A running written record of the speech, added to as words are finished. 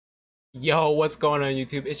Yo, what's going on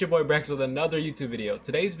YouTube? It's your boy Brex with another YouTube video.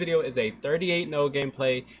 Today's video is a 38-0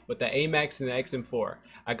 gameplay with the AMAX and the XM4.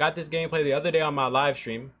 I got this gameplay the other day on my live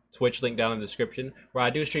stream, Twitch link down in the description, where I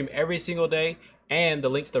do stream every single day, and the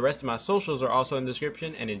link to the rest of my socials are also in the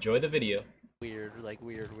description, and enjoy the video. Weird.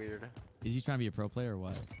 Is he trying to be a pro player or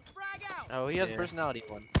what? Oh, he has a personality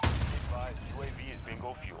one.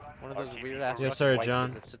 One of those weird ass Yes, sir, white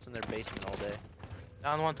John. kids that sits in their basement all day.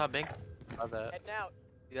 Down one top bank. How that? Heading out.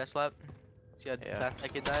 See that slap? See how Yeah. fast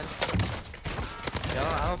that kid died?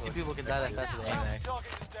 Yeah, I don't think people can die that fast with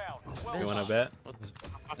AMAX. You wanna bet?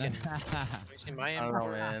 Fucking. You see my I don't know,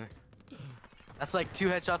 man. That's like 2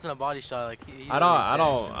 headshots and a body shot. Like I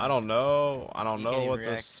don't know can't what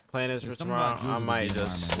even this plan is for There's something tomorrow. about I Jules might with the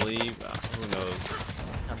just environment. sleep. Who knows?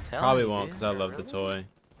 I'm telling Probably you, won't, dude. because I love the toy.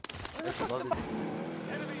 I just love it.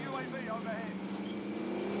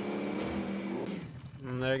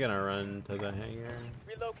 They're gonna run to the hangar.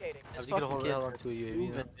 Relocating. This You get a fucking hold of kid the on 2 UAV.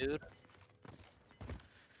 moving, dude.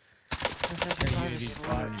 UAV's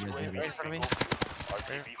firing you, Right baby. in front of me.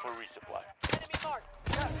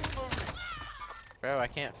 Bro, I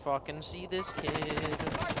can't fucking see this kid.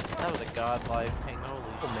 That was a godlike ping.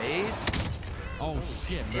 Holy Maze? Oh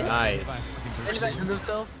shit, bro. Nice. Anybody hurt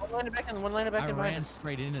himself? One line back in, one line back I in ran behind.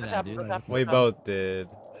 straight into What's that, happening? dude. What's We both did.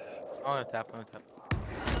 I'm gonna tap.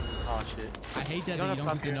 Oh shit. I hate that You you don't don't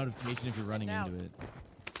have get the here. notification if you're running into it.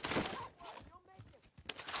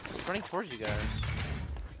 He's running towards you guys.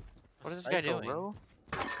 What is this guy Psycho, doing? bro.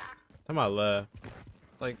 To my left.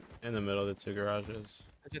 Like, in the middle of the two garages.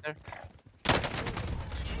 Look at there.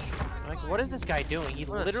 Like, what is this guy doing? He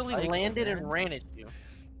What a literally psycho, landed man. and ran at you.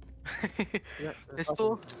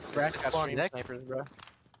 Pistol? Brash got On stream deck? snipers, bro.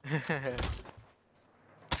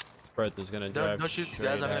 Brett is gonna drive Don't shoot straight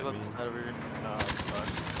guys. I'm gonna at go me. this side over here. Oh, fuck.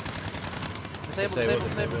 Disable.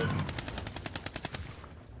 Disable.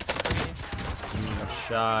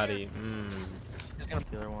 Shoddy. He's gonna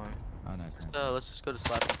kill her one. Oh, nice. Let's just go to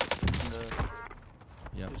slap.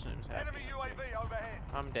 Yep.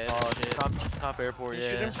 I'm dead. Oh shit. shit. Top airport. Can you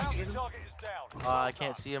shoot Yeah. him? I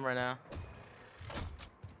can't see him right now.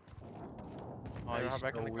 Oh, Alright, he's hop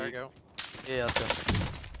back so in the weak. cargo. Yeah, let's go.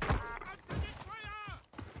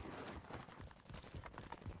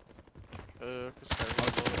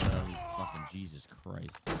 Fucking Jesus Christ.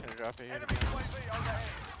 Gonna drop it here.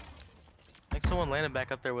 I think someone landed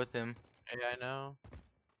back up there with him. Yeah, I know.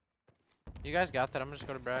 You guys got that. I'm just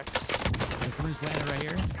going to Brack. Hey, someone just landed right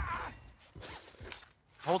here.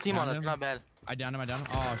 Whole team on Down us. him. Not bad. I downed him.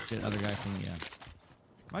 Oh shit, other guy from yeah.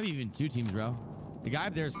 Might be even 2 teams, bro. The guy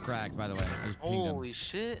up there is cracked, by the way. I just pinged him. Holy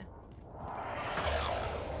shit.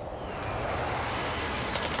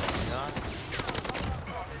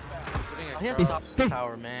 He had stopping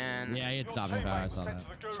power, man. Yeah, he had stopping power. I saw that.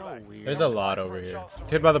 So weird. There's a lot over here.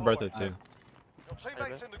 Kid by the birthday too.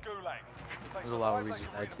 There's a lot of reasons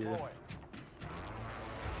I too.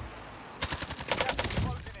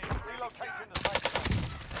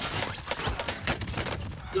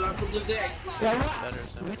 Better,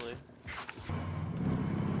 essentially.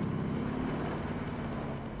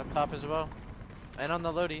 Up top as well. And on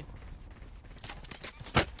the Lodi.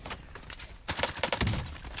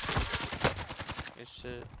 Good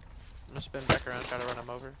shit. I'm gonna spin back around, try to run him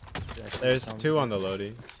over. There's 2 on the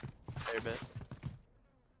Lodi. Fair bit.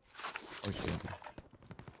 Oh shit.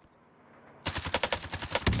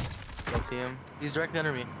 Don't see him. He's directly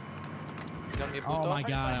under me. He's gonna be a Oh my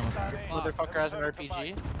god, I almost Motherfucker has an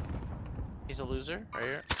RPG. He's a loser, right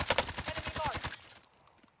here.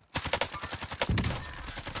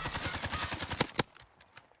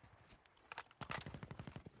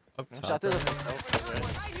 Up Shot top. the other right?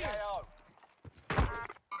 one.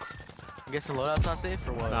 I'm guessing loadout's not safe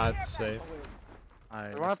or what? Not safe. Alright.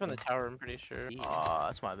 There's one up in the tower, I'm pretty sure. Oh,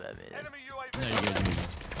 that's my bad, man. No, you're good, you're good.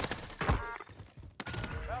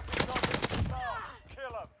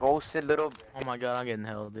 Ghosted little. Oh my god, I'm getting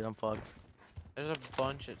held, dude. I'm fucked. There's a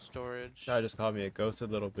bunch at storage. Guy just called me a ghosted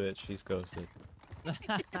little bitch. He's ghosted.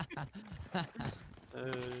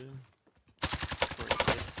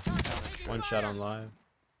 One shot on live.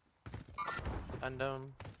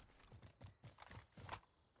 Unknown.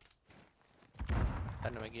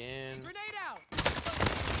 Found him again.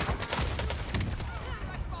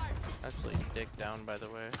 Actually, dick down, by the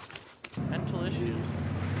way. Mental issues.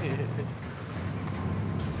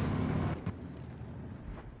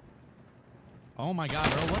 Oh my god,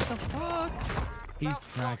 bro, what the fuck? He's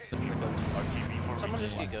cracked. Someone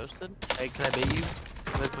just get ghosted. Hey, can I bait you?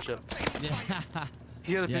 Let's push up. Yeah.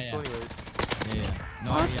 He had a Yeah, pistol yeah. anyways. Yeah.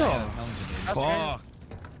 No, What yeah, the? yeah, tell him to do it. Fuck.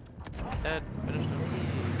 Dead. Finished him.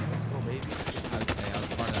 Let's go, baby. Okay, I was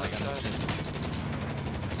part of that. I got no shit.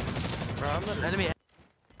 Bro, I'm gonna... Enemy.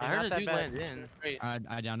 I Not heard a that dude bad. land in. Great.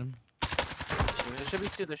 I downed him. There should be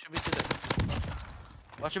two. There should be two there.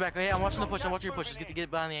 Watch your back. Hey, I'm watching the push. I'm watching your push. Just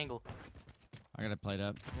get behind the angle. I gotta play it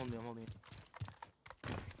up. I'm holding.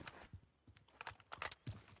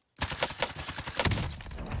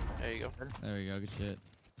 There you go. There we go. Good shit.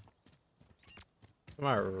 Am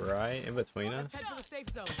I right in between us? Let's head for the safe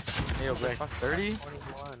zone. Hey, yo, Brex, 30?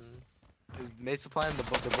 21. Is Nate supplying the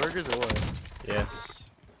burgers or what? Yes.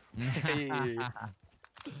 Hey. Man.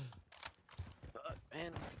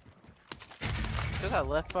 Look at that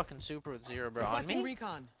left fucking super with 0, bro. On Requesting me?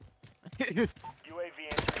 recon. UAV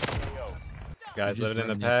entering AO. Guys Just living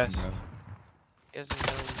in the reminiscing, past. bro. He hasn't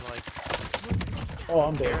known, like, Oh,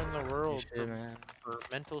 I'm care dead. in the world Shit, man. for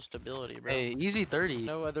mental stability, bro. Hey, easy 30.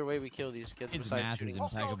 No other way we kill these kids His besides math is shooting.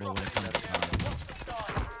 impeccable when it comes to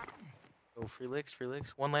cars. Oh, free licks.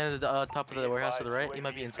 One landed at the top of the warehouse to the right. He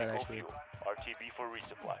might be inside, actually. RTB for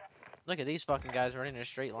resupply. Look at these fucking guys running in a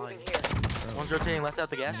straight line. One's rotating left out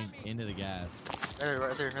the gas. Running into the gas.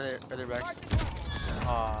 Right there, back.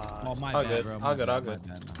 Oh, my All bad, good, bro. all My good, bad, all my good. bad,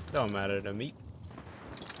 man. Don't matter to me.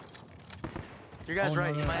 Your guy's Oh, right.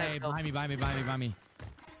 no, He no, might hey, have help. behind me.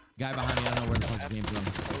 Guy behind me. I don't know where the fuck he came from.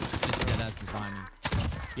 Just dead ass behind me.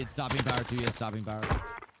 He had stopping power too. He had stopping power.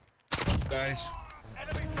 Guys.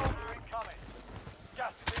 Enemy soldier incoming.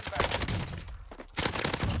 Gas is inbound.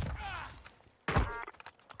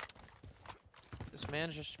 This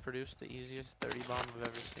man just produced the easiest 30 bomb I've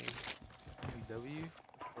ever seen. W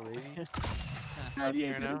or lady. Out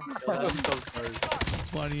here now.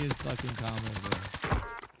 Funniest fucking comment, bro.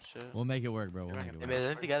 Shit. We'll make it work, bro. We'll make it Hey, work. man, I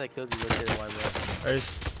think the guy that killed you rotated wide left.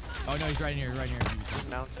 There's, Oh no, he's right here.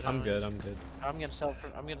 Mounted I'm on good, it. I'm good. I'm gonna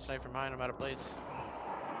snipe from behind. I'm out of plates.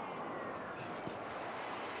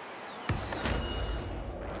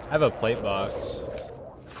 I have a plate box.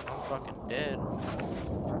 I'm fucking dead.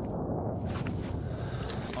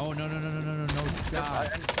 Oh no shot.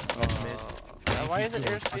 Why is it Thank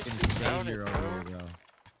you to a airspace fucking just savior grounded, over bro? here, bro?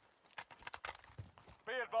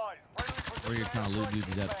 Be advised. Friendly Or you're trying to loot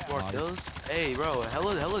dudes at More body. kills. Hey, bro,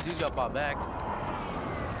 hella dudes got bought back.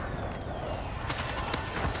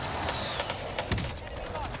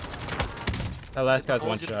 That last guy's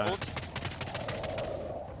one Hold, just shot. hold.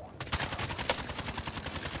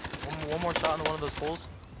 One more shot into one of those holes.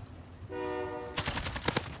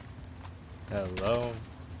 Hello.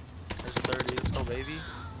 There's a 30. Let's go, baby.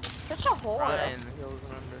 Such a hole. Ryan.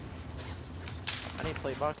 I need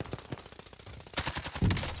plate box.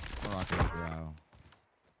 Rocket, bro.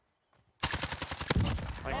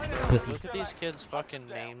 Like, look at these kids' fucking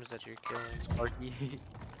names that you're killing. Sparky.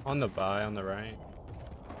 On the buy, on the right.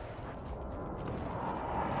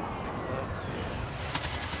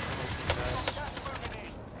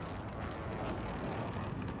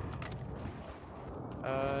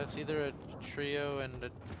 It's either a trio and a...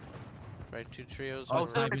 Right, 2 trios. Oh, or-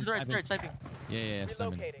 sniping, Right, sniping. Yeah,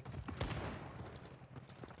 sniping.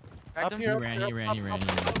 Cracked Up him. here, He ran.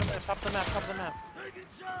 Top the map.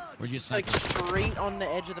 Where'd you It's like snipe? straight on the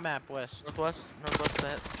edge of the map, west. Northwest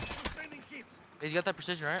that. Hey, you got that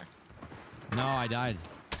precision, right? No, I died.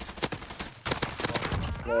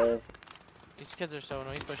 These kids are so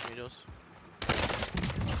annoying. He's pushing needles.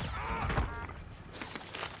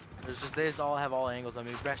 They just all have all angles on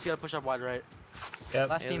me. Brax, you gotta push up wide right. Yep.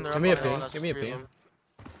 Last team, they're Give up me a on ping. us, Give me a three of ping. them.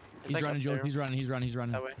 It's like He's running, up Joe. there, He's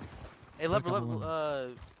running. That way. Hey, Look level, up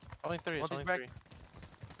one. Only 3. It's One only back. 3.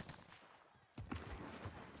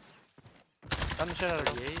 Gun the shit out of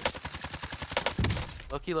him. 38.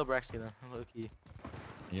 Low key, low Braxky though. Low key.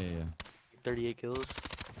 Yeah. 38 kills.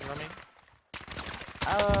 You know what I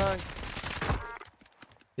mean?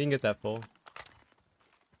 You can get that full.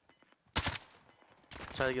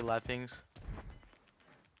 Try to get live pings.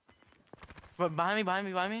 But behind me.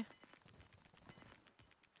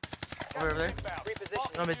 Over there.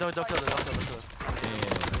 No, man, don't kill them.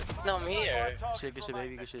 No, me here. Good shit,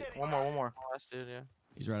 baby. Good shit. One more. Last dude, yeah.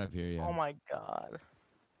 He's right up here. Yeah. Oh my god.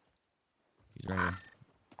 He's right here.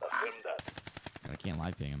 God, I can't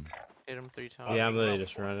live ping him. Hit him 3 times. Yeah, I'm literally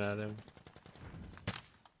just running at him.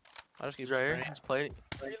 I just keep He's right here. spraying. He's played.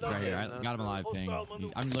 He's right here. I got him a live ping. I'm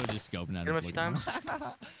literally just scoping at Hit him him. a few looking at times. him.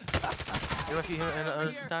 Hit him a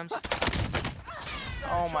few times.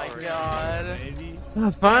 Oh my god.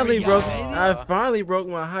 I finally we broke. go. I finally broke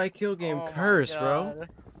my high kill game Oh my curse, bro. God.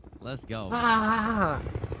 Let's go. Ah.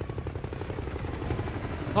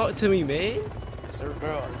 Talk to me, man. Sir,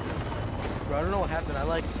 bro, I don't know what happened.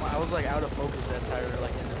 I was like out of focus that entire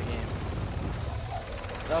like end of the game.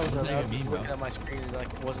 That was What does that I even was mean, looking bro? at my screen and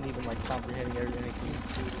like wasn't even like comprehending anything.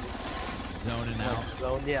 Zoning out.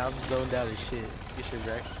 Yeah, I'm zoned out as shit. Good shit,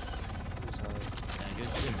 Rex.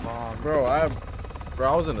 Good shit, bomb. Bro, I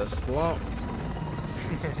was in a slump.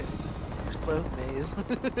 Both maze.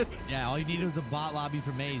 Yeah, all you needed was a bot lobby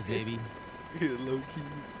for Maze, baby. Low key.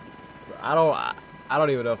 I don't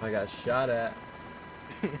even know if I got shot at.